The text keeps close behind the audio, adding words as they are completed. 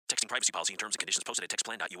Texting privacy policy and terms and conditions posted at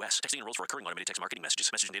textplan.us. Texting enrolls for recurring automated text marketing messages.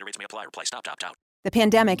 Message and data rates may apply. Reply stop to opt out. The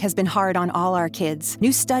pandemic has been hard on all our kids.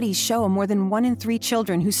 New studies show more than 1 in 3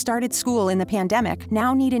 children who started school in the pandemic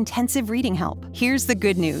now need intensive reading help. Here's the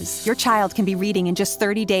good news. Your child can be reading in just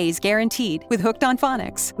 30 days, guaranteed, with Hooked on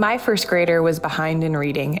Phonics. My first grader was behind in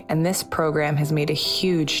reading, and this program has made a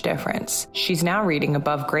huge difference. She's now reading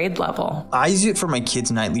above grade level. I use it for my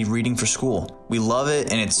kids' nightly reading for school. We love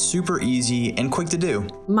it, and it's super easy and quick to do.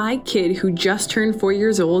 My kid, who just turned 4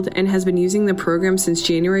 years old and has been using the program since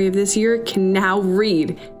January of this year, can now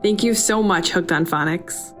read. Thank you so much, Hooked on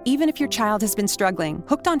Phonics. Even if your child has been struggling,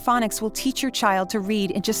 Hooked on Phonics will teach your child to read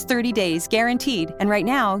in just 30 days, guaranteed. And right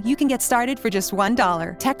now, you can get started for just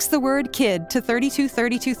 $1. Text the word KID to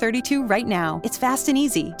 323232 right now. It's fast and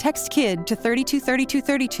easy. Text KID to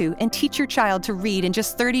 323232 and teach your child to read in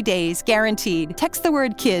just 30 days, guaranteed. Text the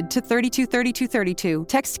word KID to 323232.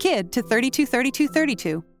 Text KID to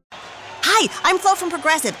 323232. Hi, I'm Flo from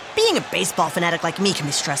Progressive. Being a baseball fanatic like me can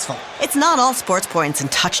be stressful. It's not all sports points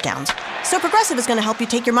and touchdowns. So Progressive is going to help you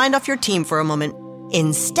take your mind off your team for a moment.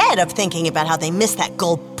 Instead of thinking about how they missed that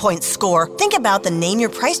goal point score, think about the Name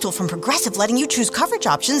Your Price tool from Progressive, letting you choose coverage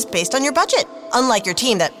options based on your budget, unlike your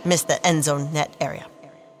team that missed the end zone net area.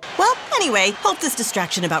 Well, anyway, hope this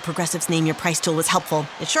distraction about Progressive's Name Your Price tool was helpful.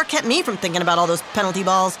 It sure kept me from thinking about all those penalty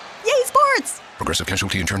balls. Yay, sports! Progressive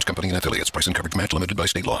Casualty Insurance Company and Affiliates. Price and coverage match limited by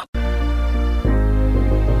state law.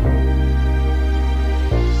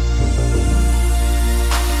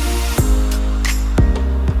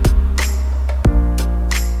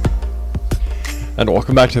 And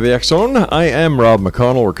welcome back to the X Zone. I am Rob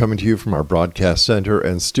McConnell. We're coming to you from our broadcast center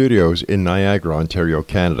and studios in Niagara, Ontario,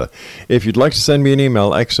 Canada. If you'd like to send me an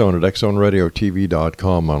email,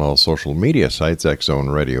 xzone@xzoneradiotv.com, on all social media sites,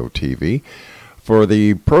 Xzone Radio TV. For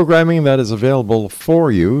the programming that is available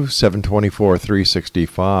for you, 724,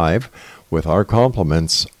 365, with our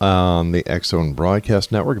compliments on the X Zone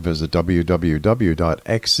Broadcast Network, visit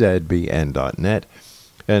www.xzbn.net.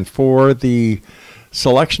 And for the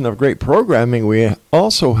selection of great programming we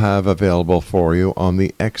also have available for you on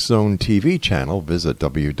the X Zone TV channel. Visit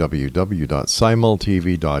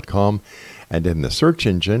www.simultv.com and in the search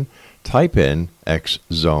engine, type in X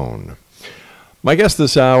Zone. My guest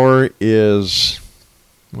this hour is,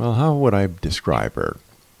 well, how would I describe her?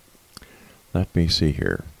 Let me see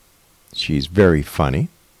here. She's very funny.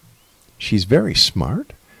 She's very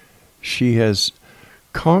smart. She has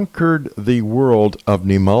conquered the world of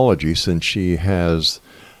Neimology, since she has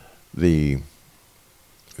the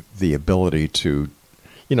ability to,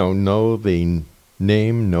 know the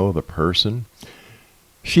name, know the person.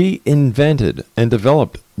 She invented and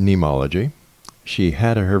developed Neimology. She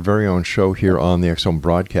had her very own show here on the X Zone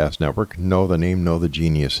Broadcast Network, Know the Name, Know the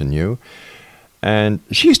Genius in You. And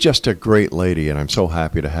she's just a great lady, and I'm so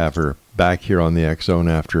happy to have her back here on the X Zone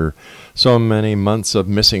after so many months of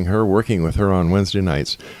missing her, working with her on Wednesday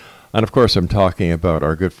nights. And of course, I'm talking about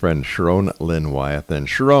our good friend SHARON Lynn Wyeth. And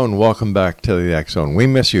SHARON, welcome back to the X Zone. We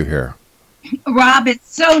miss you here. Rob,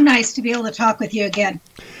 it's so nice to be able to talk with you again.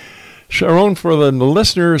 SHARON, for the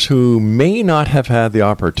listeners who may not have had the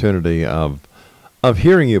opportunity of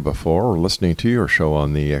hearing you before or listening to your show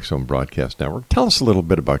on the X Zone Broadcast Network, tell us a little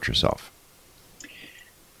bit about yourself.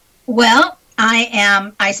 Well,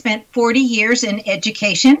 I spent 40 years in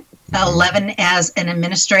education, 11 as an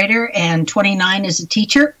administrator and 29 as a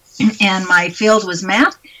teacher, and my field was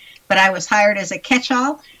math, but I was hired as a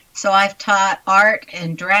catch-all, so I've taught art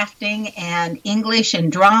and drafting and English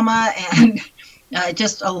and drama and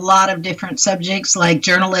just a lot of different subjects like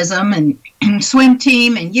journalism and swim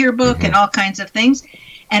team and yearbook and all kinds of things,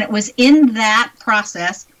 and it was in that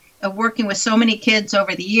process of working with so many kids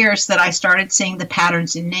over the years that I started seeing the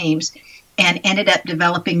patterns in names and ended up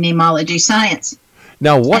developing Neimology science.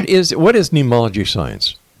 Now, what is Neimology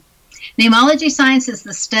science? Neimology science is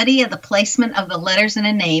the study of the placement of the letters in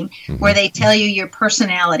a name where they tell you your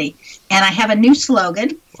personality. And I have a new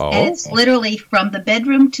slogan, and it's literally from the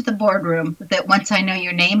bedroom to the boardroom, that once I know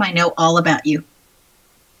your name, I know all about you.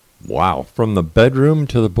 Wow, from the bedroom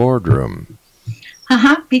to the boardroom.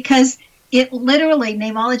 Because it literally,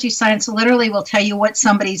 Neimology science literally will tell you what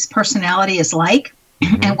somebody's personality is like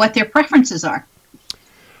and what their preferences are.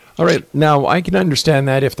 All right. Now, I can understand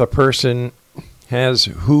that if the person has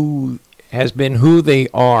been who they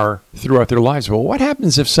are throughout their lives. Well, what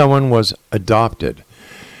happens if someone was adopted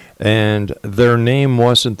and their name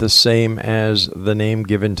wasn't the same as the name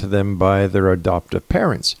given to them by their adoptive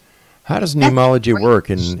parents? How does Neimology work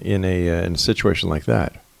in a situation like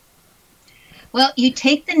that? Well, you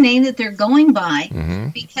take the name that they're going by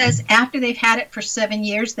because after they've had it for 7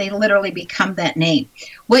 years, they literally become that name.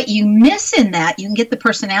 What you miss in that, you can get the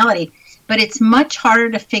personality, but it's much harder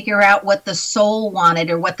to figure out what the soul wanted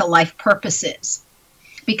or what the life purpose is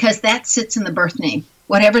because that sits in the birth name,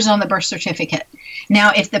 whatever's on the birth certificate.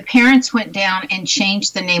 Now, if the parents went down and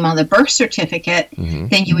changed the name on the birth certificate,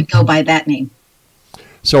 then you would go by that name.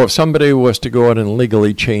 So if somebody was to go out and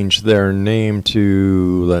legally change their name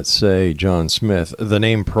to, let's say, John Smith, the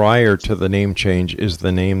name prior to the name change is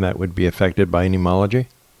the name that would be affected by Neimology?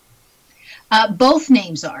 Both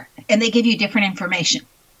names are, and they give you different information.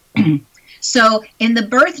 So in the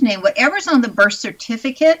birth name, whatever's on the birth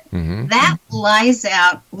certificate, that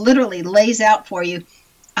literally lays out for you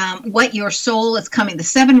what your soul is coming, the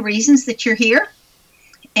 7 reasons that you're here,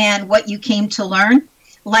 and what you came to learn.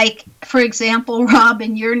 Like, for example, Rob,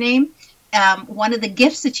 in your name, one of the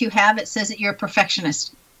gifts that you have, it says that you're a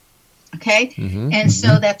perfectionist. Okay? And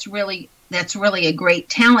so that's really a great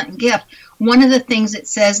talent and gift. One of the things it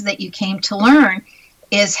says that you came to learn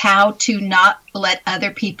is how to not let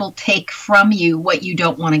other people take from you what you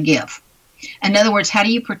don't want to give. In other words, how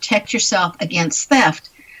do you protect yourself against theft,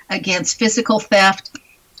 against physical theft,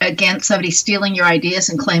 against somebody stealing your ideas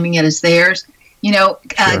and claiming it as theirs?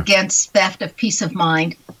 Against theft of peace of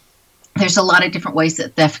mind. There's a lot of different ways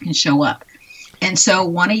that theft can show up. And so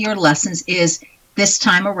one of your lessons is this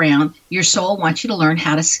time around, your soul wants you to learn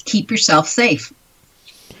how to keep yourself safe.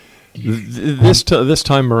 This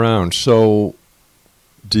time around, so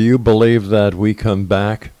do you believe that we come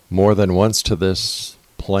back more than once to this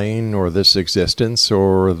plane or this existence,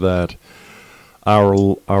 or that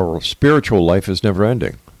our spiritual life is never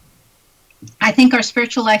ending? I think our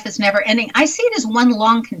spiritual life is never ending. I see it as one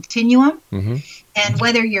long continuum. And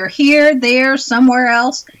whether you're here, there, somewhere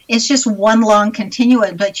else, it's just one long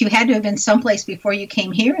continuum. But you had to have been someplace before you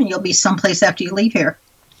came here, and you'll be someplace after you leave here.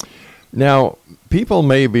 Now, people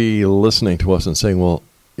may be listening to us and saying, well,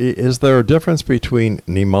 is there a difference between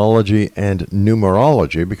Neimology and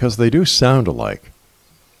numerology? Because they do sound alike.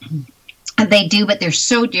 They do, but they're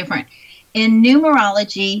so different. In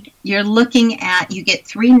numerology, you're looking at, you get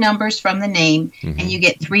 3 numbers from the name, and you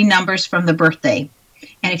get 3 numbers from the birthday.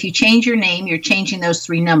 And if you change your name, you're changing those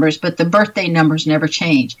 3 numbers, but the birthday numbers never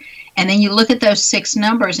change. And then you look at those 6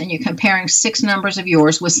 numbers, and you're comparing 6 numbers of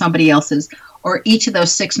yours with somebody else's, or each of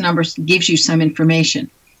those 6 numbers gives you some information.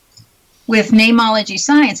 With Neimology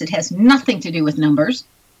science, it has nothing to do with numbers,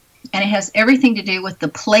 and it has everything to do with the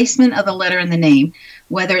placement of the letter in the name,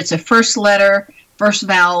 whether it's a first letter, first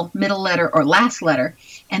vowel, middle letter, or last letter,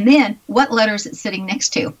 and then what letter is it sitting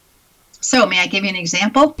next to. So may I give you an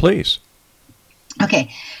example? Please.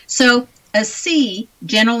 Okay, so a C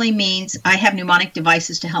generally means, I have mnemonic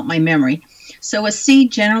devices to help my memory. So a C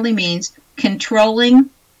generally means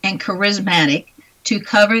controlling and charismatic, to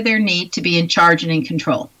cover their need to be in charge and in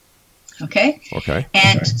control. Okay? Okay.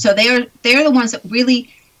 And so they're the ones that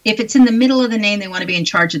really, if it's in the middle of the name, they want to be in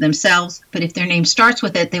charge of themselves. But if their name starts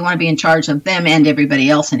with it, they want to be in charge of them and everybody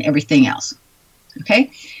else and everything else.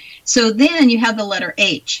 Okay? So then you have the letter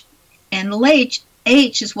H. And the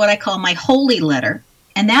H is what I call my holy letter.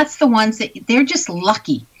 And that's the ones that, they're just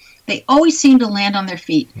lucky. They always seem to land on their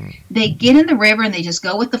feet. They get in the river and they just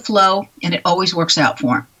go with the flow, and it always works out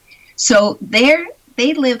for them. So they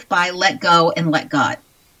live by let go and let God.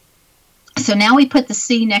 So now we put the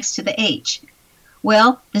C next to the H.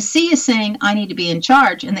 Well, the C is saying, I need to be in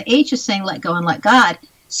charge, and the H is saying, let go and let God.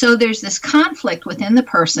 So there's this conflict within the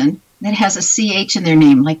person that has a CH in their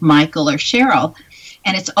name, like Michael or Cheryl.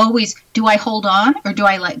 And it's always, do I hold on or do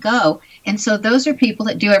I let go? And so those are people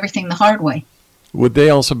that do everything the hard way. Would they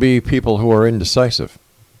also be people who are indecisive?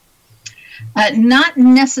 Not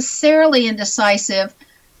necessarily indecisive.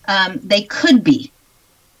 They could be.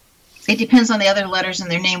 It depends on the other letters in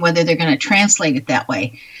their name, whether they're going to translate it that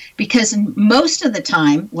way. Because most of the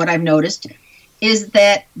time, what I've noticed is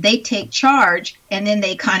that they take charge, and then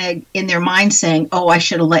they kind of, in their mind, saying, oh, I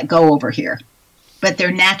should have let go over here. But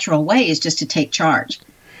their natural way is just to take charge.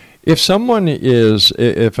 If someone is,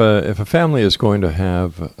 if a family is going to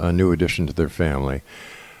have a new addition to their family,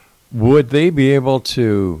 would they be able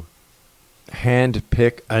to hand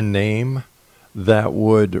pick a name that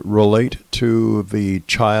would relate to the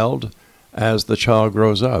child as the child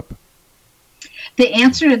grows up? The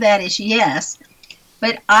answer to that is yes.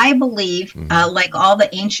 But I believe, like all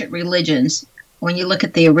the ancient religions, when you look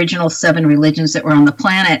at the original 7 religions that were on the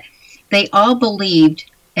planet, they all believed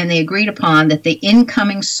and they agreed upon that the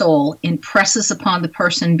incoming soul impresses upon the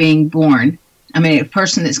person being born, a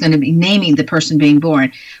person that's going to be naming the person being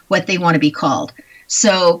born, what they want to be called.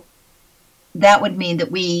 So that would mean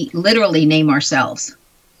that we literally name ourselves.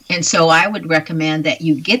 And so I would recommend that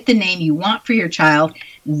you get the name you want for your child,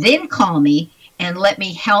 then call me and let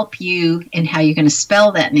me help you in how you're going to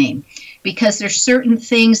spell that name. Because there's certain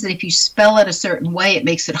things that if you spell it a certain way, it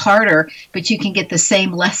makes it harder, but you can get the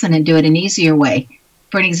same lesson and do it an easier way.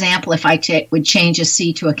 For an example, if I would change a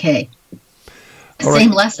C to a K.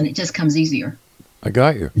 Same lesson, it just comes easier. I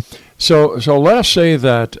got you. So let us say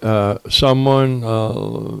that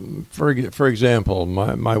someone, for example,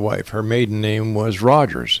 my wife, her maiden name was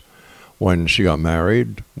Rogers. When she got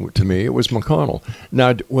married to me, it was McConnell.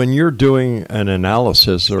 Now, when you're doing an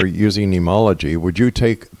analysis or using Neimology, would you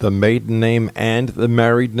take the maiden name and the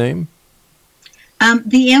married name?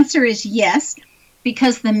 The answer is yes,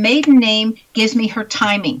 because the maiden name gives me her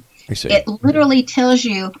timing. I see. It literally tells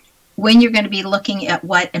you when you're going to be looking at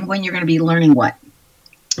what and when you're going to be learning what.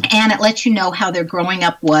 And it lets you know how their growing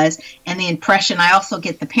up was and the impression. I also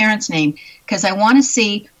get the parent's name because I want to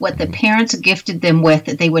see what the parents gifted them with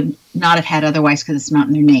that they would not have had otherwise because it's not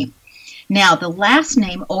in their name. Now, the last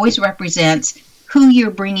name always represents who you're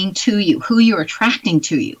bringing to you, who you're attracting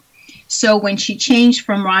to you. So when she changed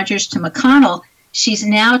from Rogers to McConnell, she's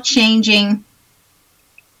now changing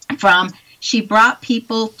from, she brought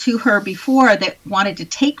people to her before that wanted to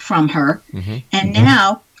take from her, and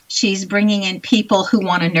now she's bringing in people who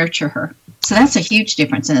want to nurture her. So that's a huge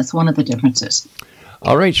difference, and it's one of the differences.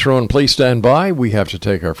 All right, Sharon, please stand by. We have to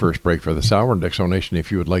take our first break for this hour. And Exonation,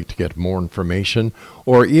 if you would like to get more information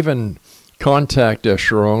or even contact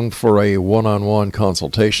Sharon for a one-on-one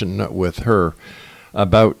consultation with her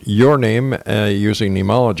about your name using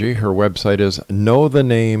Neimology, her website is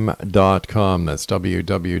knowthename.com. That's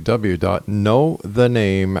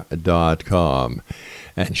www.knowthename.com.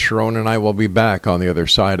 And Sharon and I will be back on the other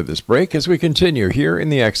side of this break as we continue here in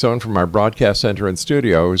the X Zone from our broadcast center and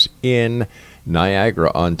studios in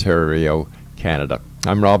Niagara, Ontario, Canada.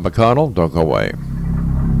 I'm Rob McConnell. Don't go away.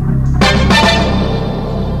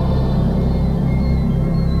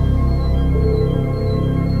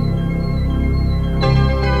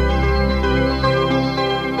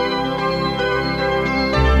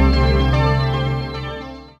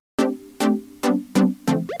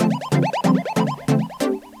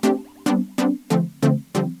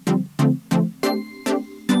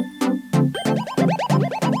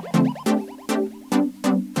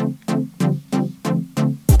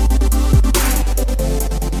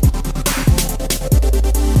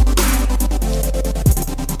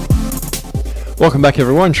 Welcome back,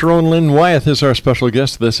 everyone. SHARON LYNN Wyeth is our special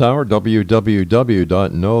guest this hour,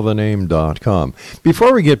 www.knowthename.com.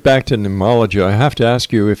 Before we get back to Neimology, I have to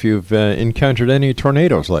ask you if you've encountered any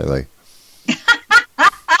tornadoes lately.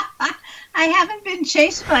 I haven't been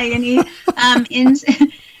chased by any.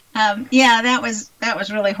 Yeah, that was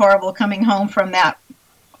really horrible coming home from that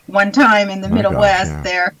one time in the Midwest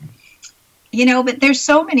there. You know, but there's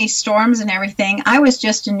so many storms and everything. I was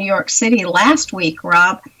just in New York City last week,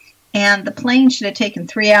 Rob, and the plane should have taken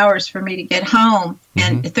 3 hours for me to get home,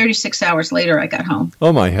 and 36 hours later I got home.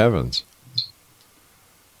 Oh, my heavens.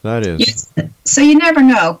 That is. Yes. So you never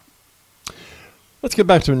know. Let's get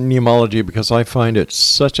back to Neimology because I find it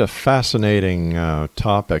such a fascinating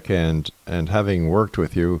topic, and having worked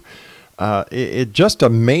with you, it just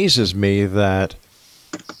amazes me that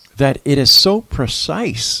it is so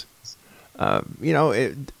precise.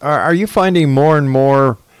 Are you finding more and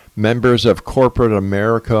more members of corporate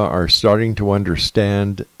America are starting to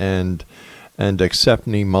understand and accept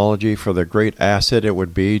Neimology for the great asset it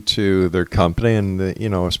would be to their company, and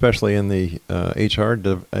especially in the HR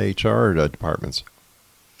departments?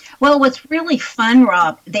 Well, what's really fun,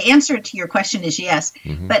 Rob, the answer to your question is yes.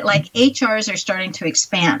 But like HRs are starting to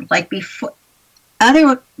expand. Like before, at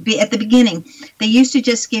the beginning, they used to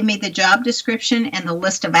just give me the job description and the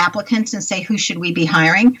list of applicants and say, who should we be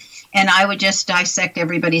hiring? And I would just dissect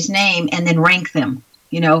everybody's name and then rank them,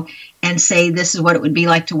 and say, this is what it would be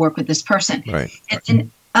like to work with this person. Right. And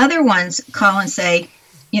other ones call and say,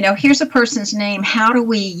 here's a person's name. How do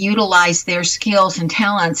we utilize their skills and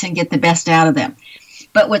talents and get the best out of them?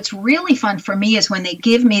 But what's really fun for me is when they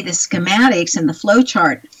give me the schematics and the flow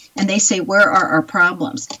chart and they say, where are our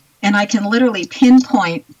problems? And I can literally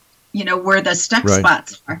pinpoint, where the stuck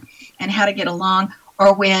spots are and how to get along,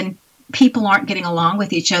 or when people aren't getting along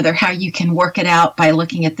with each other, how you can work it out by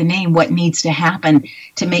looking at the name, what needs to happen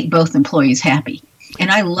to make both employees happy.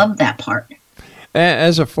 And I love that part.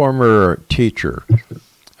 As a former teacher,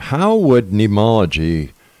 how would Neimology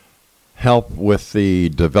help with the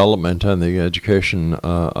development and the education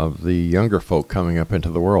of the younger folk coming up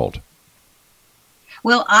into the world?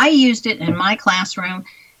 Well, I used it in my classroom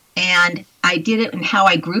And I did it in how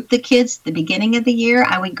I grouped the kids at the beginning of the year.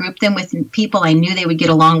 I would group them with people I knew they would get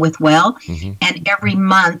along with well. Mm-hmm. And every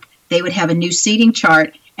month they would have a new seating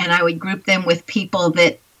chart, and I would group them with people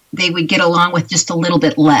that they would get along with just a little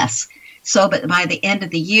bit less. So, but by the end of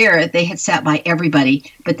the year, they had sat by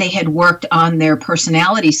everybody, but they had worked on their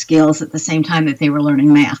personality skills at the same time that they were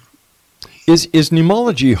learning math. Is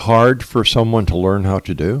Neimology hard for someone to learn how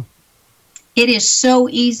to do? It is so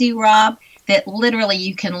easy, Rob, that literally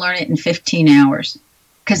you can learn it in 15 hours.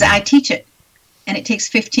 Because I teach it, and it takes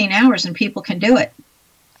 15 hours, and people can do it.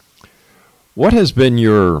 What has been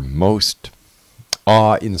your most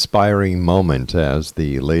awe-inspiring moment as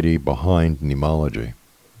the lady behind Neimology?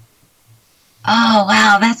 Oh,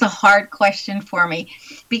 wow, that's a hard question for me.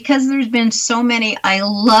 Because there's been so many. I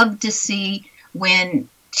love to see when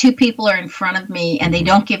two people are in front of me and they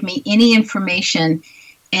don't give me any information.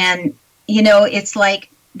 And, you know, it's like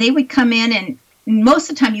they would come in, and most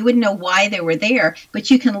of the time you wouldn't know why they were there,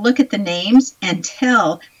 but you can look at the names and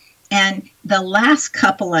tell. And the last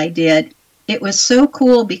couple I did, it was so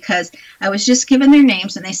cool because I was just given their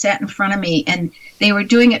names and they sat in front of me, and they were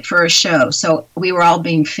doing it for a show. So we were all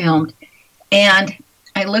being filmed. And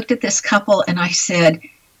I looked at this couple and I said,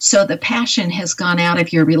 so the passion has gone out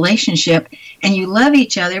of your relationship, and you love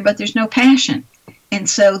each other, but there's no passion. And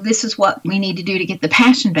so this is what we need to do to get the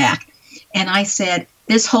passion back. And I said,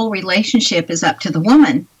 this whole relationship is up to the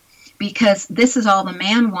woman, because this is all the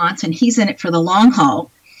man wants, and he's in it for the long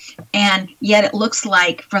haul. And yet it looks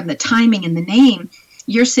like from the timing and the name,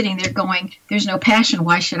 you're sitting there going, there's no passion.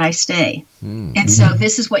 Why should I stay? Mm-hmm. And so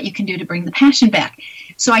this is what you can do to bring the passion back.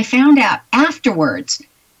 So I found out afterwards,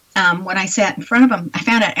 when I sat in front of them, I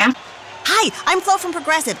found out after. Hi, I'm Flo from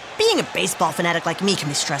Progressive. Being a baseball fanatic like me can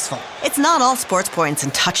be stressful. It's not all sports points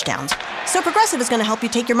and touchdowns. So Progressive is going to help you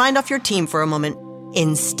take your mind off your team for a moment.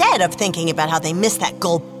 Instead of thinking about how they missed that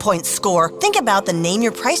goal point score, think about the Name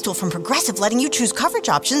Your Price tool from Progressive, letting you choose coverage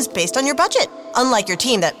options based on your budget, unlike your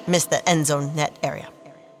team that missed the end zone net area.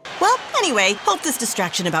 Well, anyway, hope this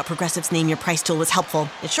distraction about Progressive's Name Your Price tool was helpful.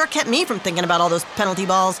 It sure kept me from thinking about all those penalty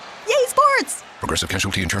balls. Yay, sports! Progressive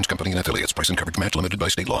Casualty Insurance Company and Affiliates. Price and coverage match limited by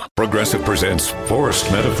state law. Progressive presents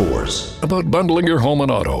Forced Metaphors about bundling your home and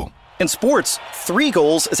auto. In sports, 3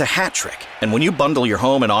 goals is a hat trick. And when you bundle your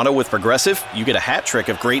home and auto with Progressive, you get a hat trick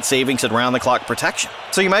of great savings and round-the-clock protection.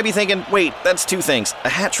 So you might be thinking, wait, that's 2 things. A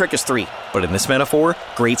hat trick is 3. But in this metaphor,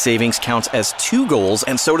 great savings counts as 2 goals,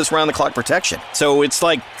 and so does round-the-clock protection. So it's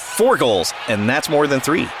like 4 goals, and that's more than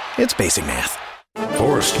 3. It's basic math.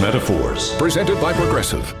 Forced Metaphors. Presented by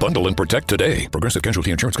Progressive. Bundle and protect today. Progressive Casualty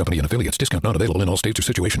Insurance Company and Affiliates. Discount not available in all states or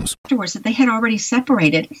situations. Afterwards, that they had already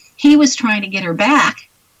separated. He was trying to get her back,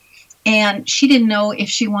 and she didn't know if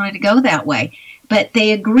she wanted to go that way. But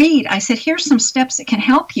they agreed. I said, here's some steps that can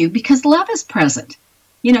help you, because love is present.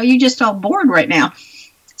 You know, you're just all bored right now.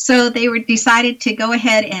 So they were decided to go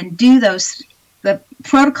ahead and do the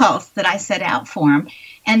protocols that I set out for them,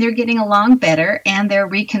 and they're getting along better, and they're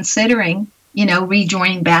reconsidering, you know,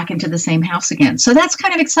 rejoining back into the same house again. So that's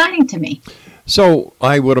kind of exciting to me. So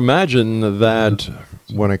I would imagine that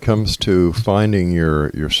when it comes to finding your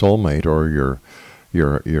soulmate or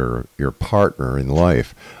your partner in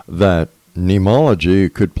life, that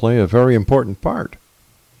Neimology could play a very important part.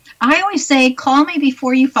 I always say, call me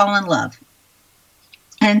before you fall in love.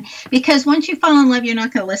 And because once you fall in love, you're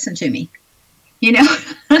not going to listen to me. You know,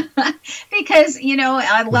 because, you know,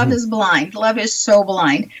 love is blind. Love is so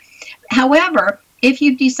blind. However, if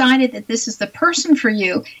you've decided that this is the person for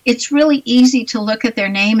you, it's really easy to look at their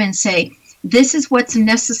name and say, this is what's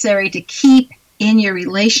necessary to keep in your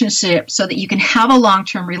relationship so that you can have a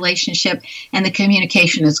long-term relationship and the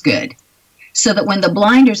communication is good. So that when the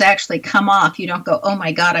blinders actually come off, you don't go, oh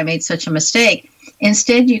my God, I made such a mistake.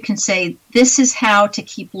 Instead, you can say, this is how to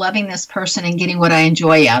keep loving this person and getting what I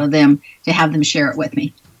enjoy out of them, to have them share it with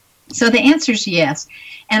me. So the answer is yes.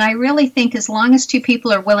 And I really think as long as 2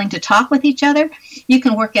 people are willing to talk with each other, you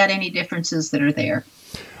can work out any differences that are there.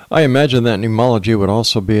 I imagine that Neimology would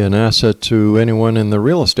also be an asset to anyone in the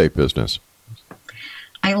real estate business.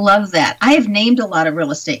 I love that. I have named a lot of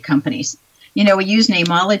real estate companies. You know, we use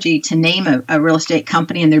Neimology to name a real estate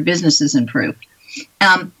company and their business is improved.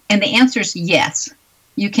 And the answer is yes,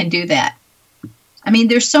 you can do that. I mean,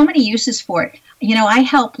 there's so many uses for it. You know, I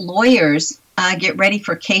help lawyers get ready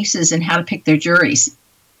for cases and how to pick their juries.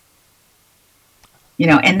 You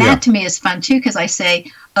know, and that to me is fun too, because I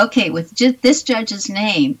say, okay, with this judge's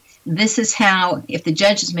name, this is how, if the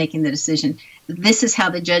judge is making the decision, this is how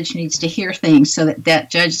the judge needs to hear things so that that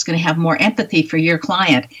judge is going to have more empathy for your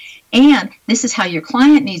client. And this is how your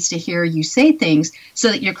client needs to hear you say things so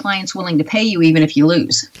that your client's willing to pay you even if you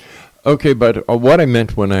lose. Okay, but what I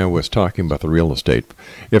meant when I was talking about the real estate,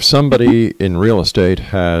 if somebody in real estate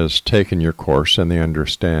has taken your course and they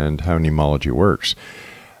understand how Neimology works,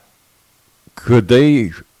 could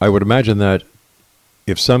they, I would imagine that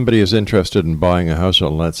if somebody is interested in buying a house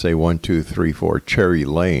on, let's say, 1234 Cherry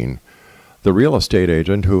Lane, the real estate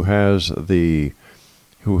agent who has the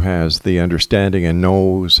understanding and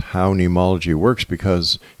knows how Neimology works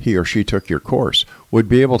because he or she took your course would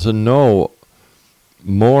be able to know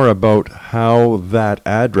more about how that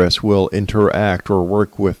address will interact or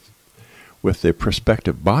work with the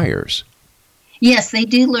prospective buyers. Yes, they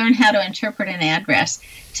do learn how to interpret an address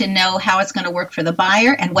to know how it's going to work for the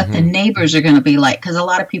buyer and what the neighbors are going to be like, because a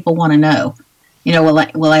lot of people want to know,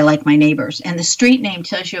 will I like my neighbors? And the street name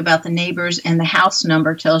tells you about the neighbors, and the house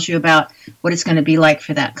number tells you about what it's going to be like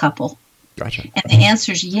for that couple. Gotcha. And the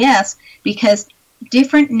answer is yes, because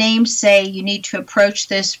different names say you need to approach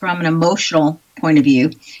this from an emotional point of view,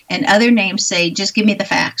 and other names say, just give me the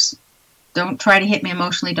facts. Don't try to hit me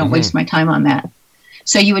emotionally. Don't waste my time on that.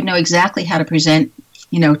 So you would know exactly how to present,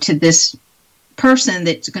 to this person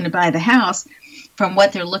that's going to buy the house from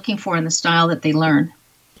what they're looking for in the style that they learn.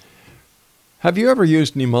 Have you ever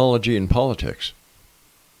used Neimology in politics?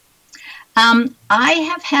 I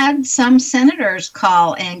have had some senators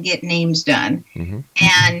call and get names done,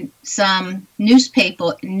 and some news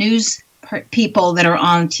people that are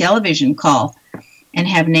on television call and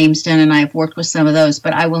have names done, and I've worked with some of those,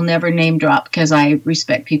 but I will never name drop because I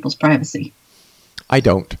respect people's privacy. I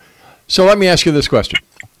don't. So let me ask you this question.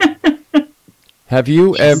 Have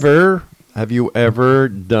you ever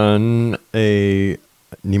done a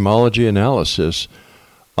Neimology analysis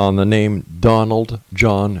on the name Donald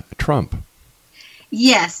John Trump?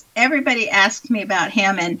 Yes, everybody asks me about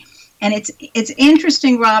him, and it's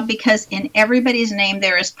interesting, Rob, because in everybody's name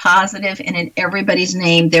there is positive, and in everybody's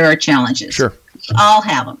name there are challenges. Sure. We all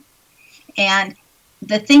have them. And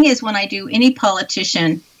the thing is, when I do any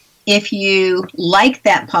politician, if you like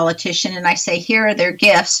that politician and I say, here are their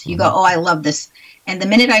gifts, you go, oh, I love this. And the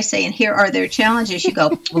minute I say, and here are their challenges, you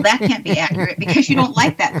go, well, that can't be accurate because you don't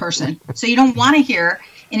like that person. So you don't want to hear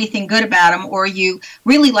anything good about them, or you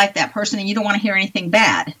really like that person and you don't want to hear anything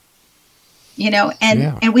bad.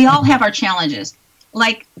 And we all have our challenges.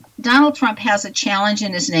 Like Donald Trump has a challenge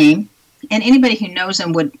in his name, and anybody who knows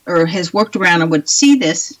him would, or has worked around him, would see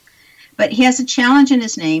this, but he has a challenge in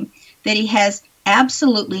his name that he has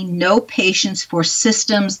absolutely no patience for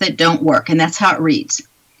systems that don't work, and that's how it reads.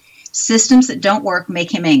 Systems that don't work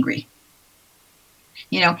make him angry.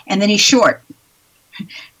 And then he's short.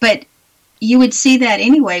 But you would see that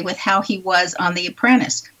anyway with how he was on The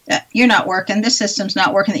Apprentice. You're not working, this system's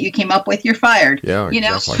not working that you came up with, you're fired. Yeah,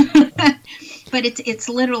 exactly. But it's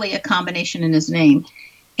literally a combination in his name.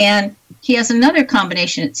 And he has another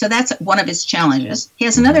combination, so that's one of his challenges. He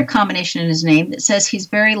has another combination in his name that says he's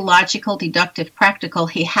very logical, deductive, practical.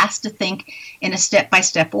 He has to think in a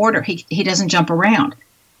step-by-step order. He doesn't jump around.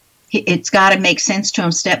 It's got to make sense to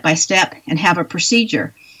him step by step and have a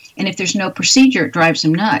procedure. And if there's no procedure, it drives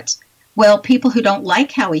him nuts. Well, people who don't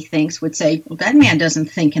like how he thinks would say, well, that man doesn't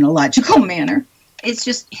think in a logical manner. It's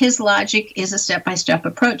just his logic is a step-by-step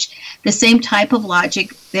approach. The same type of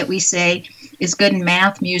logic that we say is good in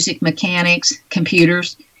math, music, mechanics,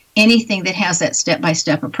 computers, anything that has that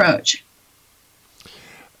step-by-step approach.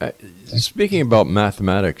 Speaking about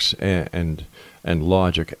mathematics and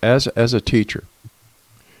logic, as a teacher,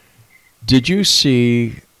 did you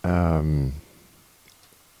see a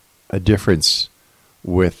difference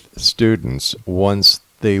with students once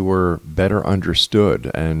they were better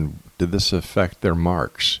understood, and did this affect their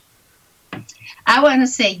marks? I want to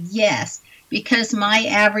say yes, because my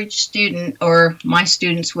average student, or my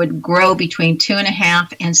students, would grow between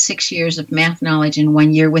 2.5 and 6 years of math knowledge in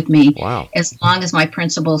 1 year with me. Wow. As long as my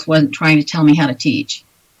principals wasn't trying to tell me how to teach.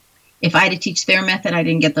 If I had to teach their method, I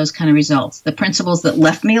didn't get those kind of results. The principals that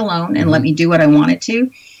left me alone and let me do what I wanted to,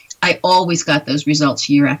 I always got those results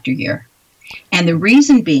year after year. And the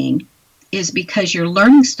reason being is because your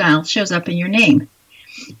learning style shows up in your name.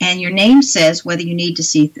 And your name says whether you need to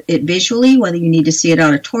see it visually, whether you need to see it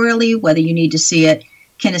auditorially, whether you need to see it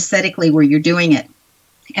kinesthetically where you're doing it.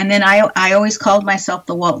 And then I always called myself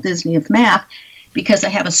the Walt Disney of math because I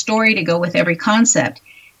have a story to go with every concept.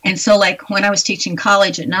 And so like when I was teaching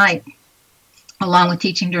college at night, along with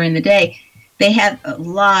teaching during the day, they had a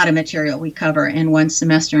lot of material we cover in one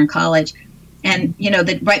semester in college. And,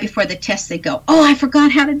 right before the test, they go, oh, I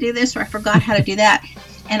forgot how to do this, or I forgot how to do that.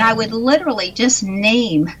 And I would literally just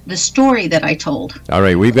name the story that I told. All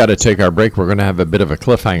right, we've got to take our break. We're going to have a bit of a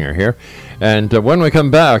cliffhanger here. And when we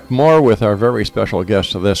come back, more with our very special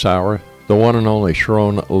guest of this hour, the one and only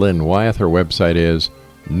SHARON LYNN WYETH. Her website is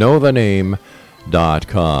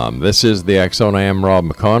knowthename.com. This is the X Zone. I am Rob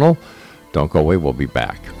McConnell. Don't go away. We'll be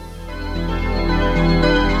back.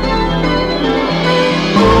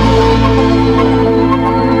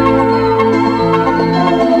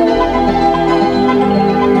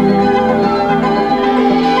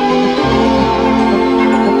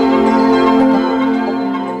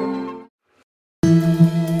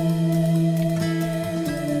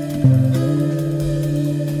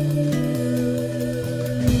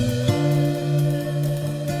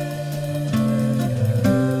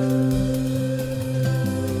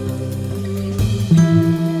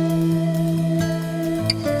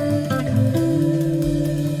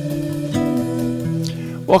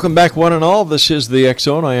 Welcome back, one and all. This is the X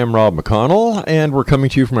Zone. I am Rob McConnell, and we're coming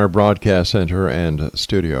to you from our broadcast center and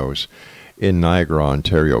studios in Niagara,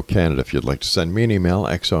 Ontario, Canada. If you'd like to send me an email,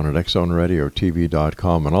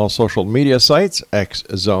 xzone@xzoneradiotv.com, and all social media sites, X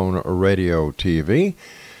Zone Radio TV.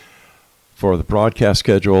 For the broadcast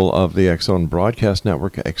schedule of the X Zone Broadcast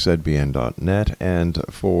Network, xzbn.net, and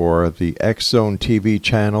for the X Zone TV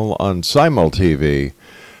channel on SimulTV,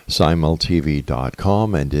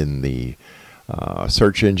 simultv.com, and in the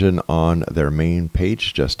search engine on their main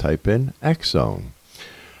page, just type in X Zone.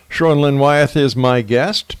 SHARON LYNN WYETH is my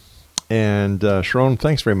guest. And SHARON,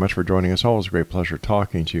 thanks very much for joining us. Always a great pleasure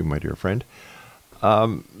talking to you, my dear friend.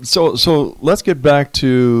 So let's get back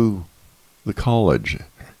to the college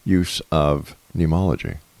use of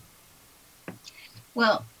Neimology.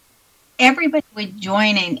 Well, everybody would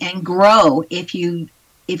join in and grow if you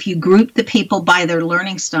group the people by their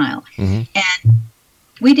learning style. Mm-hmm. And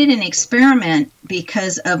we did an experiment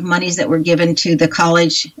because of monies that were given to the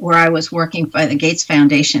college where I was working by the Gates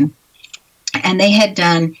Foundation. And they had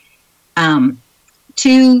done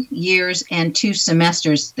 2 years and 2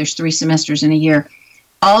 semesters. There's 3 semesters in a year,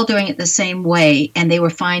 all doing it the same way. And they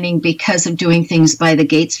were finding, because of doing things by the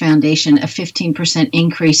Gates Foundation, a 15%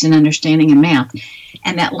 increase in understanding in math.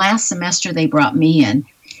 And that last semester they brought me in,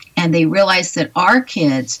 and they realized that our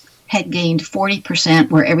kids had gained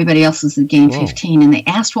 40% where everybody else's had gained 15%, and they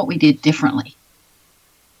asked what we did differently.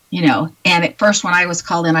 And at first when I was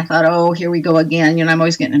called in, I thought, oh, here we go again. I'm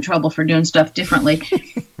always getting in trouble for doing stuff differently.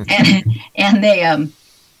 and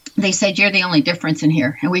they said, you're the only difference in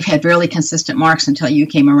here. And we've had really consistent marks until you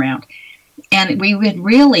came around. And we would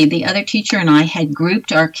really, the other teacher and I had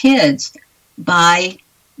grouped our kids by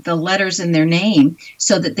the letters in their name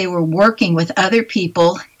so that they were working with other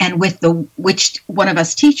people and with which one of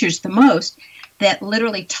us teachers the most, that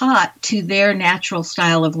literally taught to their natural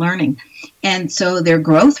style of learning. And so their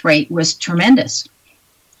growth rate was tremendous.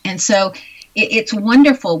 And so it's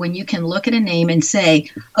wonderful when you can look at a name and say,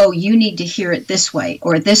 oh, you need to hear it this way,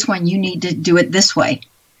 or this one, you need to do it this way,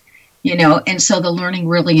 and so the learning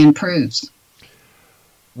really improves.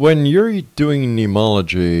 When you're doing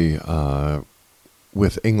Neimology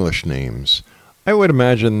with English names, I would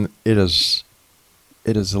imagine it is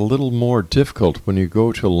a little more difficult when you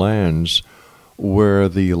go to lands where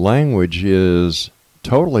the language is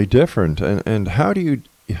totally different. And how do you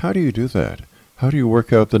do that? How do you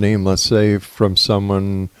work out the name, let's say, from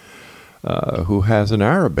someone who has an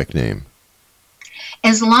Arabic name?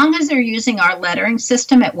 As long as they're using our lettering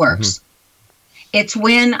system, it works. Mm-hmm. It's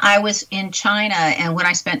when I was in China and when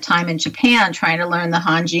I spent time in Japan trying to learn the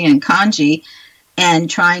Hanji and Kanji and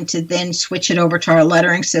trying to then switch it over to our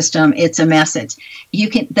lettering system, it's a mess.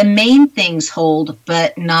 The main things hold,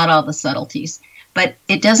 but not all the subtleties. But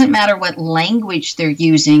it doesn't matter what language they're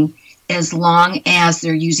using as long as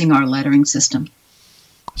they're using our lettering system.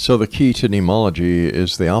 So the key to Neimology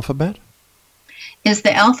is the alphabet? Is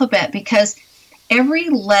the alphabet, because every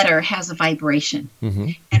letter has a vibration. Mm-hmm.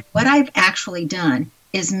 And what I've actually done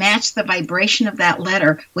is match the vibration of that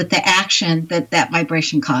letter with the action that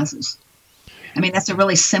vibration causes. I mean, that's a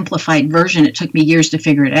really simplified version. It took me years to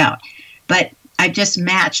figure it out. But I just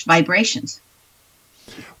matched vibrations.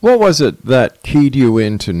 What was it that keyed you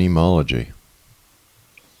into Neimology?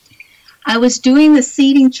 I was doing the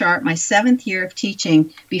seating chart my 7th year of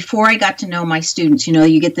teaching before I got to know my students.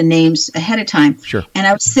 You get the names ahead of time. Sure. And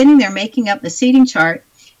I was sitting there making up the seating chart,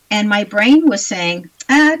 and my brain was saying,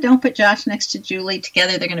 don't put Josh next to Julie.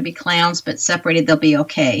 Together they're going to be clowns, but separated they'll be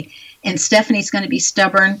okay. And Stephanie's going to be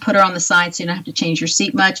stubborn. Put her on the side so you don't have to change your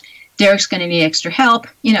seat much. Derek's going to need extra help,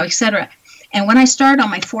 etc. And when I started on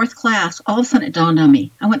my 4th class, all of a sudden it dawned on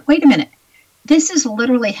me. I went, wait a minute. This is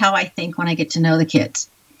literally how I think when I get to know the kids.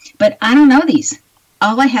 But I don't know these.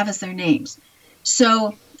 All I have is their names.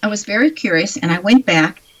 So I was very curious, and I went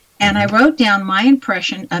back, and I wrote down my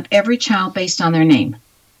impression of every child based on their name.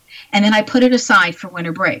 And then I put it aside for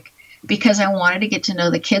winter break because I wanted to get to know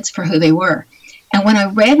the kids for who they were. And when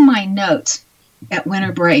I read my notes, at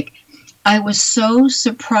winter break, I was so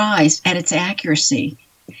surprised at its accuracy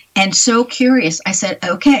and so curious. I said,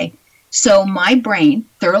 okay, so my brain,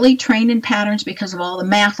 thoroughly trained in patterns because of all the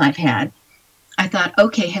math I've had, I thought,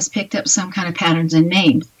 okay, has picked up some kind of patterns in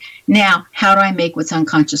names. Now, how do I make what's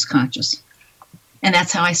unconscious conscious? And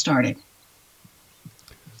that's how I started.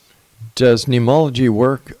 Does Neimology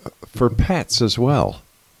work for pets as well?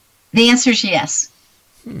 The answer is yes.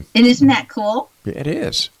 And isn't that cool? It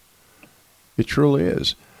is. It truly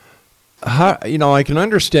is. How, I can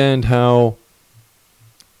understand how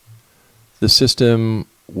the system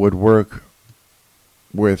would work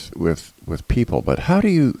with people, but how do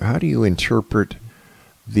you interpret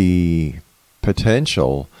the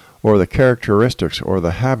potential or the characteristics or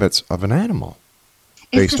the habits of an animal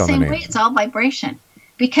It's based the on the same name? way. It's all vibration.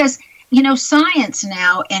 Because, science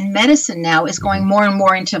now and medicine now is going more and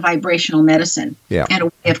more into vibrational medicine and a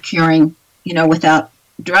way of curing, without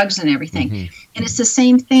drugs and everything. And it's the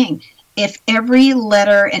same thing. If every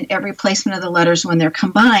letter and every placement of the letters, when they're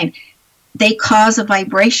combined, they cause a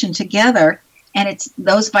vibration together, and it's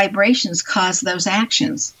those vibrations cause those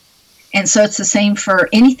actions. And so it's the same for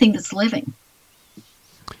anything that's living.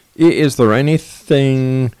 Is there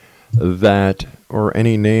anything or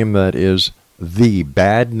any name that is the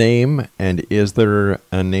bad name, and is there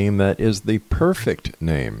a name that is the perfect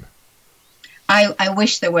name? I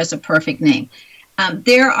wish there was a perfect name.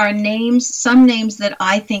 There are some names that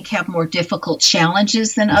I think have more difficult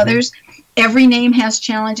challenges than others. Every name has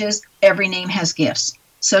challenges. Every name has gifts.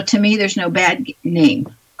 So to me, there's no bad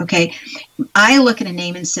name. Okay. I look at a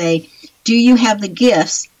name and say, do you have the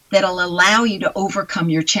gifts that'll allow you to overcome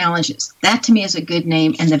your challenges? That to me is a good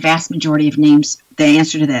name. And the vast majority of names, the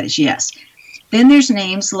answer to that is yes. Then there's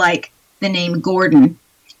names like the name Gordon,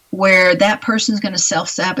 where that person's going to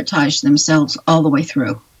self-sabotage themselves all the way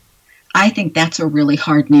through. I think that's a really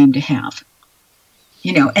hard name to have.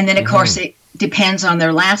 And then of course it depends on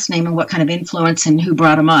their last name and what kind of influence and who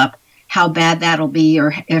brought them up, how bad that'll be,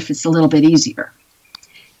 or if it's a little bit easier.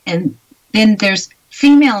 And then there's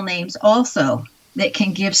female names also that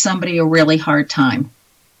can give somebody a really hard time.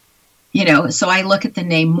 So I look at the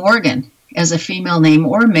name Morgan as a female name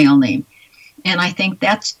or a male name. And I think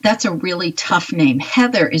that's a really tough name.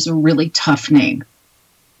 Heather is a really tough name.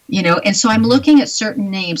 And so I'm looking at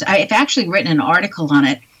certain names. I've actually written an article on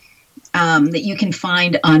it that you can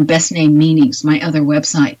find on Best Name Meanings, my other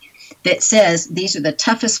website, that says these are the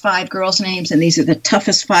toughest 5 girls' names and these are the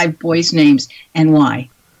toughest 5 boys' names and why.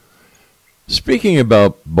 Speaking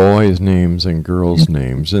about boys' names and girls'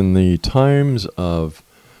 names, in the times of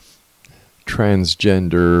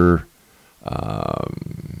transgender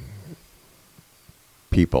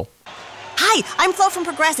people. Hi, I'm Flo from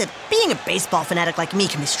Progressive. Being a baseball fanatic like me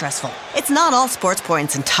can be stressful. It's not all sports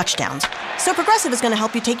points and touchdowns. So Progressive is going to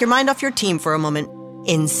help you take your mind off your team for a moment.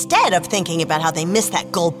 Instead of thinking about how they missed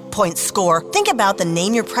that goal point score, think about the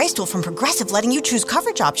Name Your Price tool from Progressive, letting you choose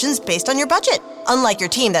coverage options based on your budget, unlike your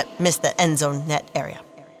team that missed the end zone net area.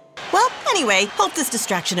 Well, anyway, hope this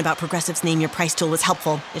distraction about Progressive's Name Your Price tool was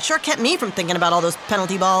helpful. It sure kept me from thinking about all those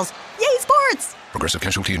penalty balls. Yay, sports! Progressive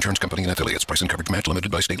Casualty Insurance Company and Affiliates. Price and coverage match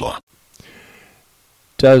limited by state law.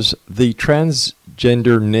 Does the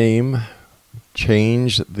transgender name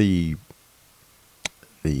change the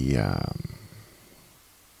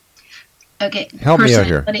Okay. Help me out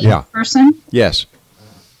here. Yeah. Person? Yes.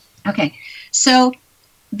 Okay. So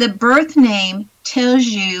the birth name tells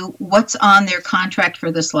you what's on their contract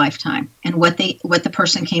for this lifetime and what the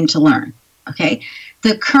person came to learn. Okay.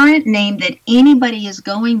 The current name that anybody is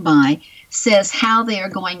going by says how they are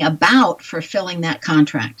going about fulfilling that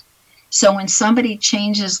contract. So when somebody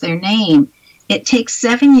changes their name, it takes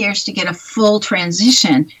 7 years to get a full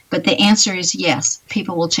transition, but the answer is yes,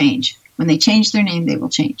 people will change. When they change their name, they will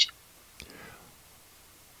change.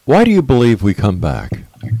 Why do you believe we come back?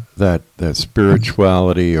 That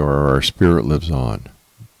spirituality or our spirit lives on?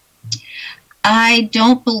 I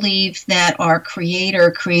don't believe that our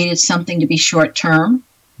Creator created something to be short-term,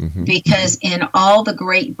 because in all the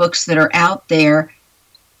great books that are out there,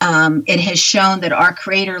 it has shown that our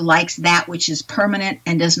Creator likes that which is permanent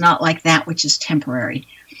and does not like that which is temporary.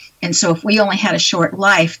 And so if we only had a short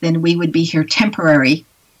life, then we would be here temporary.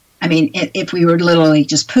 I mean, if we were literally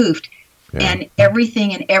just poofed. Yeah. And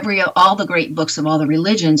everything in all the great books of all the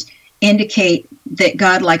religions indicate that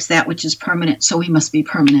God likes that which is permanent, so we must be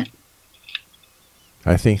permanent.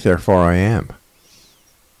 I think, therefore, I am.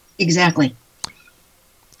 Exactly.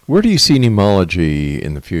 Where do you see Neimology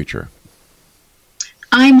in the future?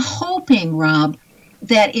 I'm hoping, Rob,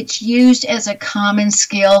 that it's used as a common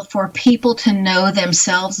skill for people to know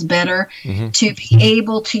themselves better, to be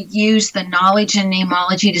able to use the knowledge in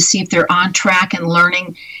Neimology to see if they're on track and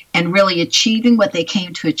learning and really achieving what they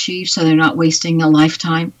came to achieve, so they're not wasting a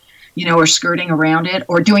lifetime, or skirting around it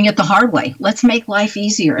or doing it the hard way. Let's make life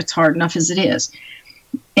easier. It's hard enough as it is.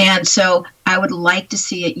 And so I would like to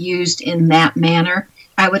see it used in that manner.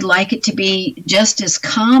 I would like it to be just as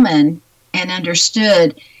common and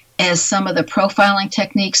understood as some of the profiling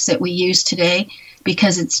techniques that we use today,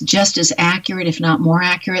 because it's just as accurate, if not more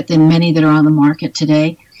accurate, than many that are on the market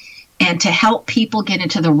today. And to help people get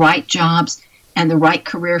into the right jobs and the right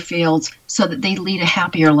career fields so that they lead a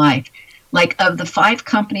happier life. Like, of the 5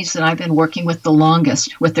 companies that I've been working with the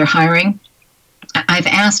longest with their hiring, I've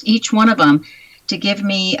asked each one of them to give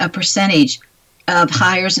me a percentage of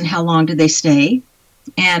hires and how long do they stay,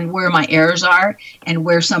 and where my errors are, and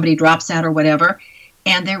where somebody drops out or whatever.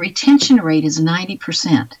 And their retention rate is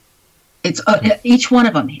 90%. It's each one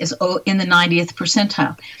of them is in the 90th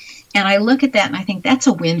percentile. And I look at that and I think that's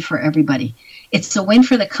a win for everybody. It's a win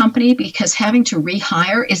for the company because having to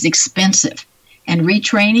rehire is expensive, and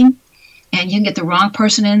retraining, and you can get the wrong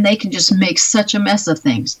person in, they can just make such a mess of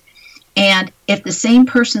things. And if the same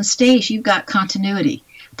person stays, you've got continuity.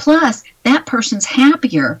 Plus, that person's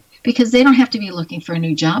happier because they don't have to be looking for a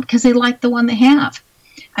new job because they like the one they have.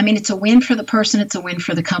 I mean, it's a win for the person, it's a win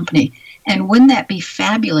for the company. And wouldn't that be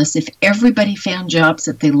fabulous if everybody found jobs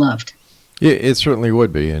that they loved? It certainly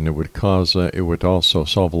would be, and it would also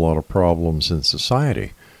solve a lot of problems in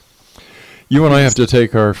society. You and I have to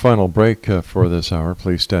take our final break for this hour.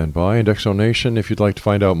 Please stand by. And Exo Nation, if you'd like to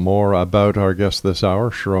find out more about our guest this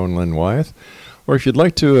hour, SHARON LYNN WYETH, or if you'd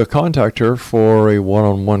like to contact her for a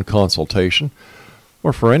one-on-one consultation,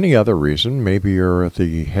 or for any other reason, maybe you're at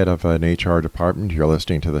the head of an HR department, you're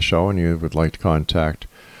listening to the show, and you would like to contact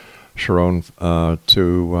SHARON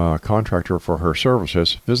to contract her for her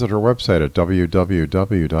services, visit her website at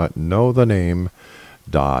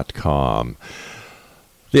www.knowthename.com.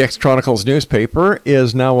 The X-Chronicles newspaper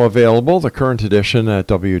is now available, the current edition, at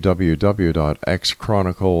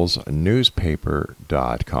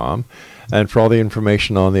www.xchroniclesnewspaper.com. And for all the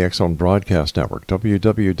information on the X-Zone Broadcast Network,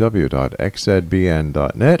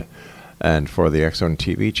 www.xzbn.net. And for the X-Zone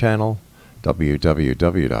TV channel,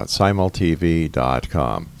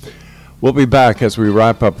 www.simultv.com. We'll be back as we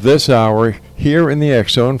wrap up this hour here in the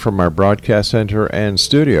X-Zone from our broadcast center and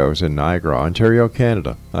studios in Niagara, Ontario,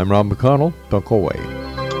 Canada. I'm Rob McConnell. Don't go away.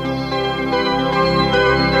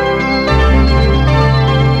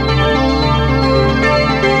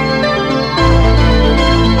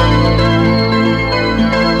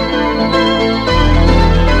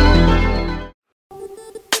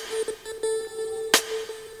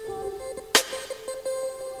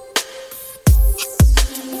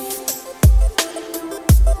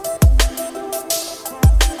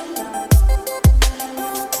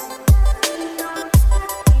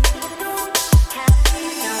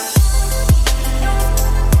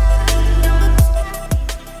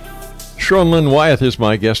 SHARON LYNN WYETH is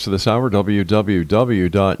my guest this hour.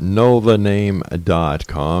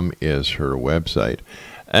 www.knowthename.com is her website.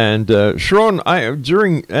 And SHARON,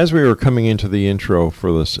 as we were coming into the intro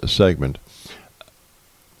for this segment,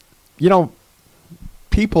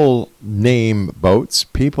 people name boats,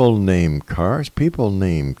 people name cars, people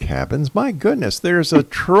name cabins. My goodness, there's a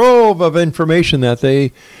trove of information that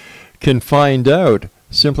they can find out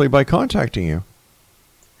simply by contacting you.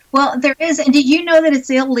 Well, there is. And did you know that it's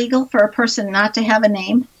illegal for a person not to have a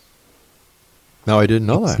name? No, I didn't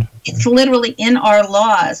know that. It's literally in our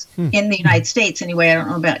laws, in the United States anyway, I don't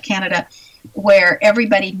know about Canada, where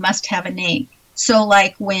everybody must have a name. So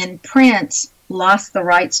like when Prince lost the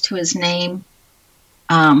rights to his name,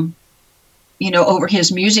 over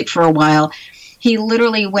his music for a while, he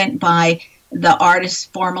literally went by the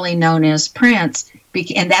artist formerly known as Prince,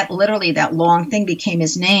 and that long thing became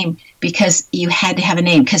his name because you had to have a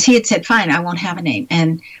name. Because he had said, fine, I won't have a name.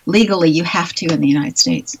 And legally, you have to in the United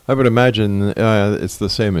States. I would imagine it's the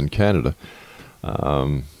same in Canada.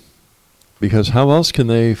 Because how else can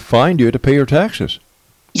they find you to pay your taxes?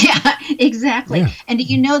 Yeah, exactly. Yeah. And do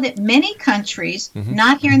you know that many countries,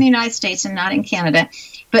 not here in the United States and not in Canada,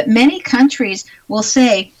 but many countries will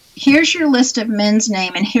say, here's your list of men's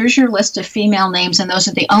name and here's your list of female names, and those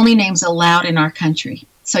are the only names allowed in our country.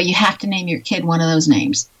 So you have to name your kid one of those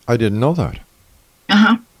names. I didn't know that.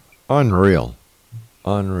 Uh-huh. Unreal.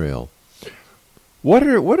 What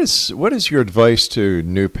is your advice to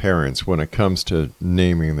new parents when it comes to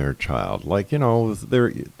naming their child? Like,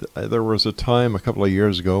 there was a time a couple of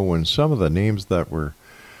years ago when some of the names that were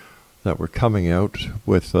coming out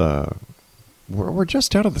with were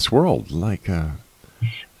just out of this world, like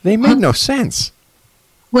They make no sense.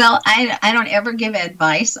 Well, I don't ever give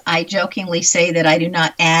advice. I jokingly say that I do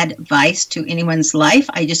not add advice to anyone's life.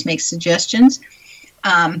 I just make suggestions.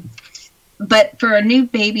 But for a new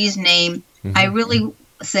baby's name, I really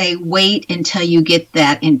say wait until you get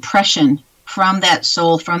that impression from that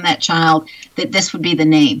soul, from that child, that this would be the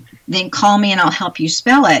name. Then call me and I'll help you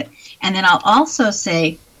spell it. And then I'll also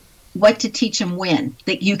say what to teach them when,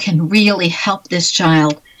 that you can really help this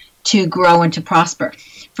child to grow and to prosper.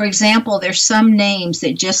 For example, there's some names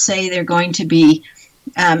that just say they're going to be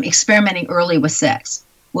experimenting early with sex.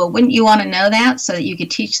 Well, wouldn't you want to know that so that you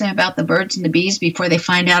could teach them about the birds and the bees before they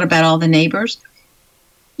find out about all the neighbors?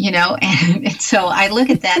 You know, and so I look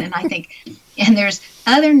at that and I think, and there's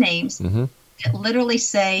other names that literally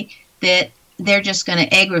say that they're just going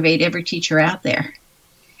to aggravate every teacher out there.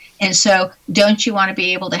 And so don't you want to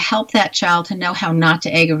be able to help that child to know how not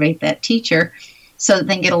to aggravate that teacher so that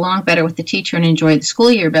they can get along better with the teacher and enjoy the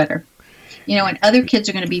school year better? You know, and other kids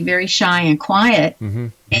are going to be very shy and quiet,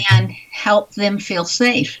 and help them feel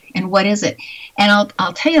safe. And what is it? And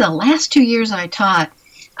I'll tell you, the last 2 years I taught,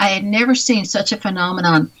 I had never seen such a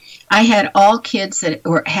phenomenon. I had all kids that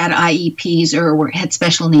had IEPs or had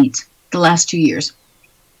special needs the last 2 years.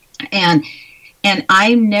 And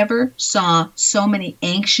I never saw so many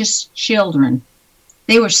anxious children.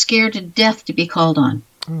 They were scared to death to be called on.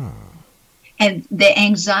 And the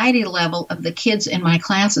anxiety level of the kids in my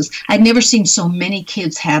classes, I'd never seen so many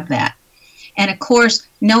kids have that. And of course,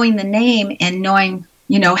 knowing the name and knowing,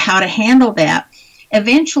 you know, how to handle that,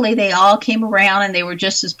 eventually they all came around and they were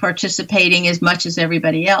just as participating as much as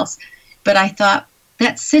everybody else. But I thought,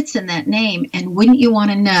 that sits in that name, and wouldn't you want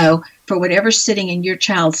to know, for whatever's sitting in your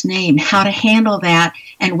child's name, how to handle that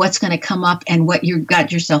and what's going to come up and what you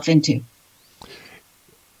got yourself into?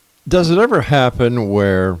 Does it ever happen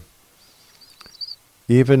where,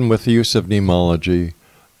 even with the use of Neimology,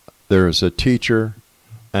 there is a teacher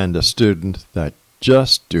and a student that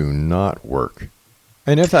just do not work?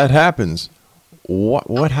 And if that happens,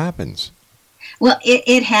 what happens? Well,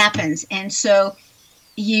 it happens. And so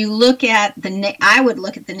you look at I would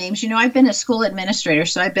look at the names. You know, I've been a school administrator,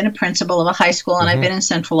 so I've been a principal of a high school, and I've been in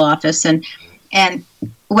central office. And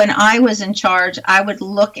when I was in charge, I would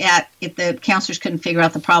look at, if the counselors couldn't figure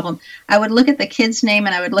out the problem, I would look at the kid's name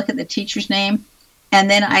and I would look at the teacher's name. And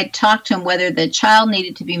then I'd talk to them whether the child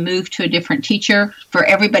needed to be moved to a different teacher for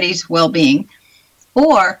everybody's well-being,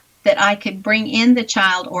 or that I could bring in the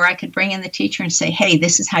child, or I could bring in the teacher and say, hey,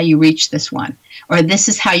 this is how you reach this one, or this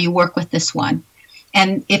is how you work with this one.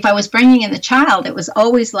 And if I was bringing in the child, it was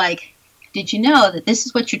always like, did you know that this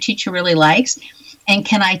is what your teacher really likes? And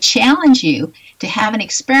can I challenge you to have an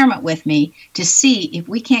experiment with me to see if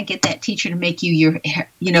we can't get that teacher to make you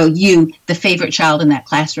the favorite child in that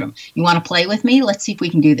classroom? You want to play with me? Let's see if we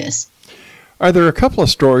can do this. Are there a couple of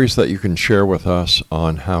stories that you can share with us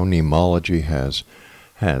on how Neimology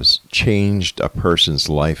has changed a person's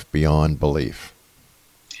life beyond belief?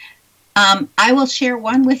 I will share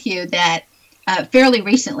one with you that fairly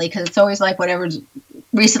recently, because it's always like whatever's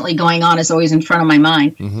recently going on is always in front of my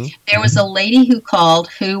mind. There was a lady who called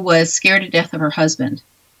who was scared to death of her husband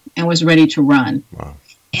and was ready to run. Wow.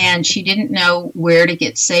 And she didn't know where to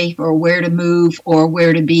get safe or where to move or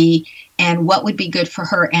where to be and what would be good for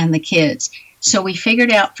her and the kids. So we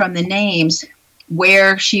figured out from the names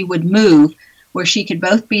where she would move, where she could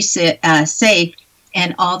both be safe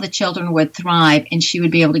and all the children would thrive and she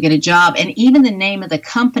would be able to get a job, and even the name of the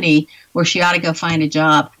company where she ought to go find a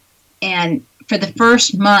job. And for the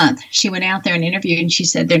first month, she went out there and interviewed, and she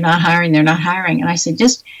said, they're not hiring. And I said,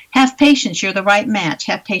 just have patience. You're the right match.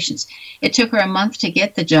 Have patience. It took her a month to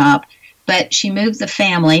get the job, but she moved the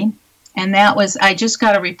family. And I just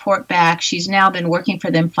got a report back. She's now been working for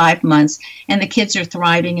them 5 months, and the kids are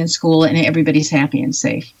thriving in school, and everybody's happy and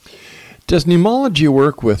safe. Does Neimology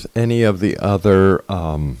work with any of the other,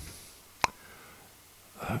 I'm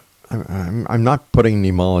not putting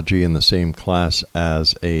Neimology in the same class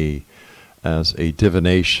as a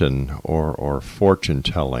divination or fortune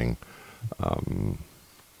telling.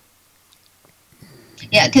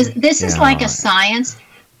 Yeah, because this is like a science.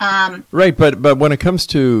 Right, but when it comes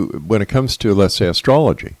to let's say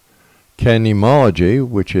astrology, can Neimology,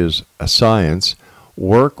 which is a science,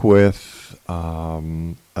 work with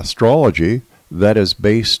astrology that is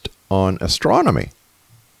based on astronomy,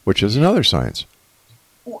 which is another science?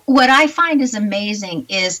 What I find is amazing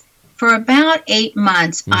is for about 8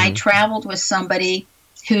 months, I traveled with somebody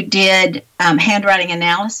who did handwriting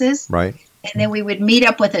analysis. Right. And then we would meet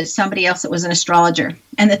up with somebody else that was an astrologer.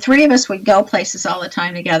 And the three of us would go places all the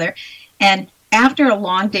time together. And after a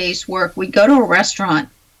long day's work, we'd go to a restaurant.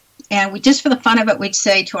 And we, just for the fun of it, we'd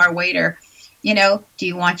say to our waiter, Do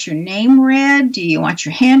you want your name read? Do you want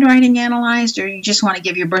your handwriting analyzed? Or you just want to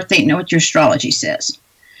give your birth date and know what your astrology says?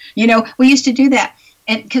 We used to do that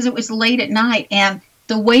and because it was late at night, and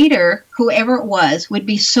the waiter, whoever it was, would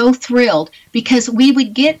be so thrilled because we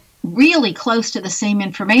would get really close to the same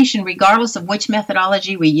information regardless of which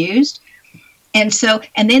methodology we used. And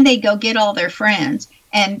then they'd go get all their friends.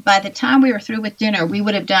 And by the time we were through with dinner, we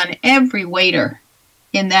would have done every waiter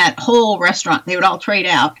in that whole restaurant. They would all trade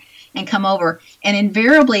out and come over. And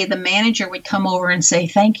invariably, the manager would come over and say,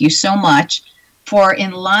 thank you so much for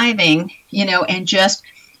enlivening, and just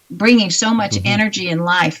bringing so much energy and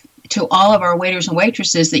life to all of our waiters and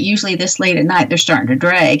waitresses that usually this late at night, they're starting to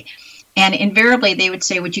drag. And invariably, they would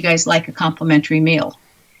say, would you guys like a complimentary meal?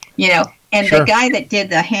 And sure. The guy that did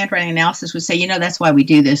the handwriting analysis would say, that's why we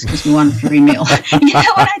do this, because we want a free meal. And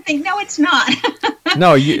I think, no, it's not.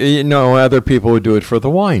 No, other people would do it for the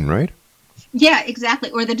wine, right? Yeah,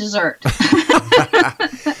 exactly. Or the dessert.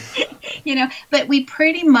 But we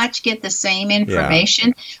pretty much get the same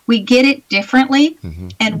information. Yeah. We get it differently.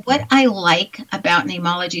 And what I like about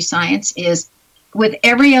Neimology science is with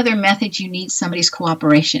every other method, you need somebody's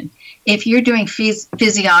cooperation. If you're doing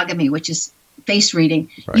physiognomy, which is face reading,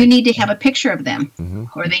 right, you need to have a picture of them,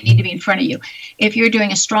 or they need to be in front of you. If you're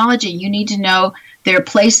doing astrology, you need to know their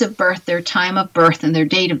place of birth, their time of birth, and their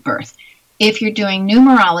date of birth. If you're doing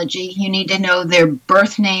numerology, you need to know their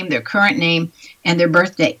birth name, their current name, and their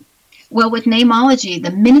birth date. Well, with Neimology,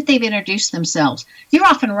 the minute they've introduced themselves, you're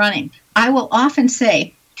off and running. I will often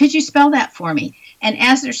say, could you spell that for me? And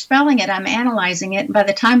as they're spelling it, I'm analyzing it. And by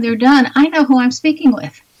the time they're done, I know who I'm speaking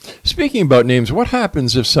with. Speaking about names, what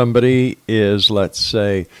happens if somebody is, let's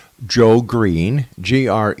say, Joe Green,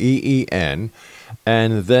 Green, and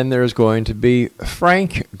then there's going to be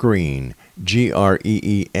Frank Green,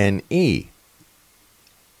 Greene?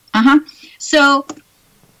 So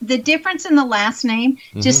the difference in the last name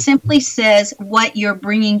just simply says what you're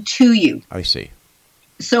bringing to you. I see.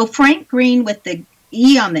 So Frank Green with the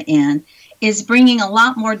E on the end is bringing a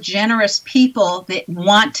lot more generous people that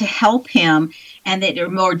want to help him and that are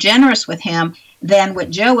more generous with him than what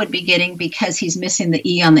Joe would be getting because he's missing the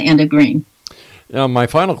E on the end of Green. Now, my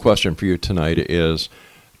final question for you tonight is,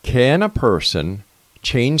 can a person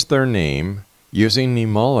change their name using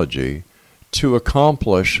Neimology to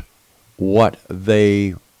accomplish what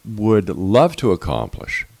they would love to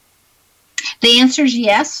accomplish? The answer is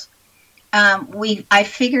yes. I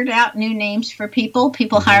figured out new names for people.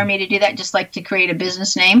 People hire me to do that, just like to create a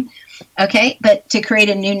business name. Okay, but to create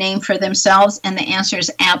a new name for themselves, and the answer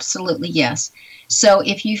is absolutely yes. So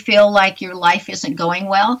if you feel like your life isn't going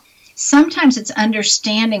well, sometimes it's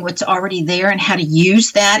understanding what's already there and how to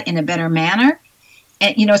use that in a better manner.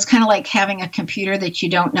 And, it's kind of like having a computer that you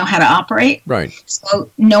don't know how to operate. Right. So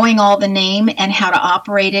knowing all the name and how to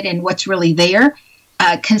operate it and what's really there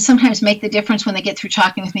can sometimes make the difference. When they get through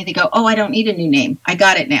talking with me, they go, oh, I don't need a new name. I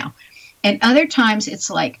got it now. And other times it's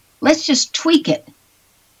like, let's just tweak it.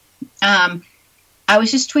 I was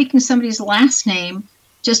just tweaking somebody's last name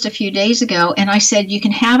just a few days ago, and I said, you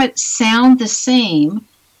can have it sound the same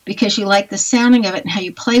because you like the sounding of it and how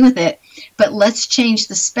you play with it, but let's change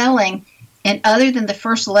the spelling. And other than the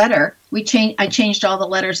first letter, I changed all the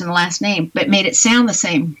letters in the last name, but made it sound the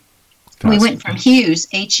same. We went from Hughes,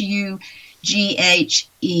 Hughs,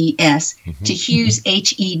 to Hughes,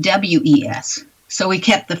 Hewes. So we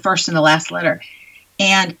kept the first and the last letter.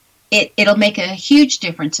 And it'll make a huge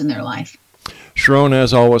difference in their life. SHARON,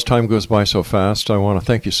 as always, time goes by so fast. I want to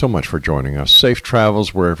thank you so much for joining us. Safe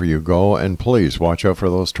travels wherever you go, and please watch out for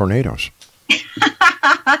those tornadoes.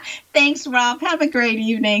 Thanks, Rob. Have a great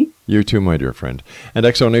evening. You too, my dear friend. And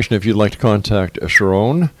Exonation, if you'd like to contact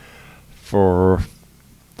SHARON for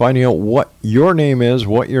finding out what your name is,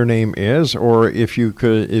 or if you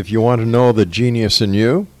want to know the genius in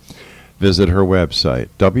you, visit her website,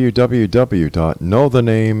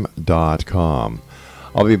 www.knowthename.com.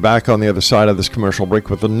 I'll be back on the other side of this commercial break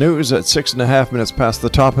with the news at 6.5 minutes past the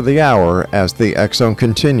top of the hour as the X-Zone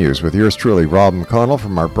continues with yours truly, Rob McConnell,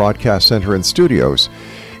 from our broadcast center and studios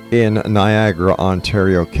in Niagara,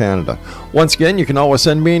 Ontario, Canada. Once again, you can always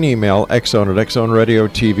send me an email,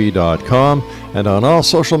 xzone@xzoneradiotv.com, and on all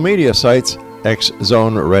social media sites,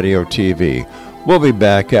 X-Zone Radio TV. We'll be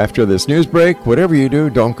back after this news break. Whatever you do,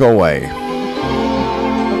 don't go away.